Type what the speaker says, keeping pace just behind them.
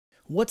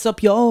What's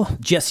up, y'all?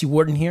 Jesse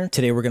Warden here.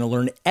 Today we're going to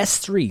learn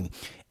S3.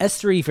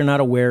 S3, if you're not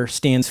aware,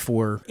 stands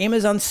for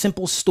Amazon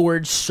Simple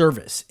Storage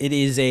Service. It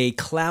is a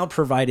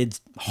cloud-provided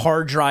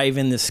hard drive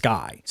in the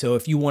sky. So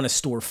if you want to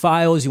store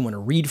files, you want to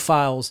read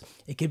files,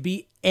 it could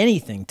be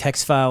anything.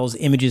 Text files,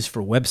 images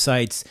for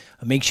websites,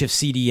 a makeshift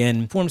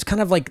CDN. Forms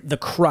kind of like the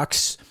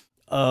crux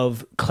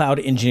of cloud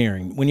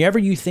engineering. Whenever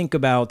you think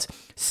about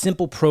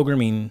simple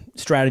programming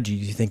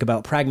strategies, you think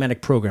about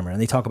Pragmatic Programmer, and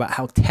they talk about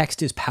how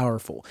text is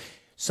powerful.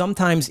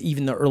 Sometimes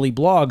even the early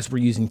blogs were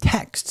using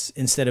texts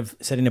instead of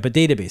setting up a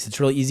database.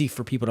 It's really easy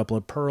for people to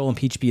upload Perl and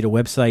PHP to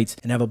websites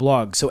and have a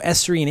blog. So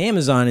S3 and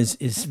Amazon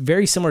is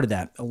very similar to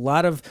that. A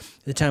lot of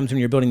the times when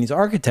you're building these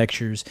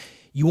architectures,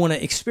 you want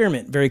to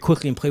experiment very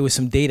quickly and play with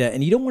some data,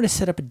 and you don't want to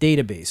set up a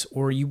database,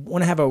 or you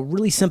want to have a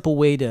really simple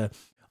way to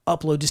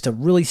upload just a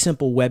really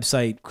simple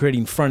website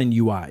creating front-end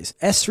UIs.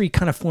 S3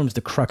 kind of forms the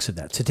crux of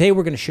that. So today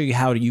we're going to show you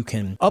how you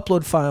can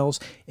upload files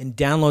and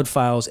download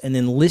files and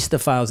then list the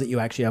files that you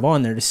actually have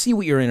on there to see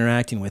what you're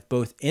interacting with,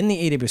 both in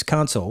the AWS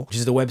console, which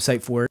is the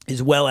website for it,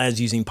 as well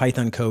as using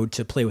Python code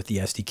to play with the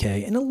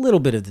SDK and a little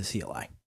bit of the CLI.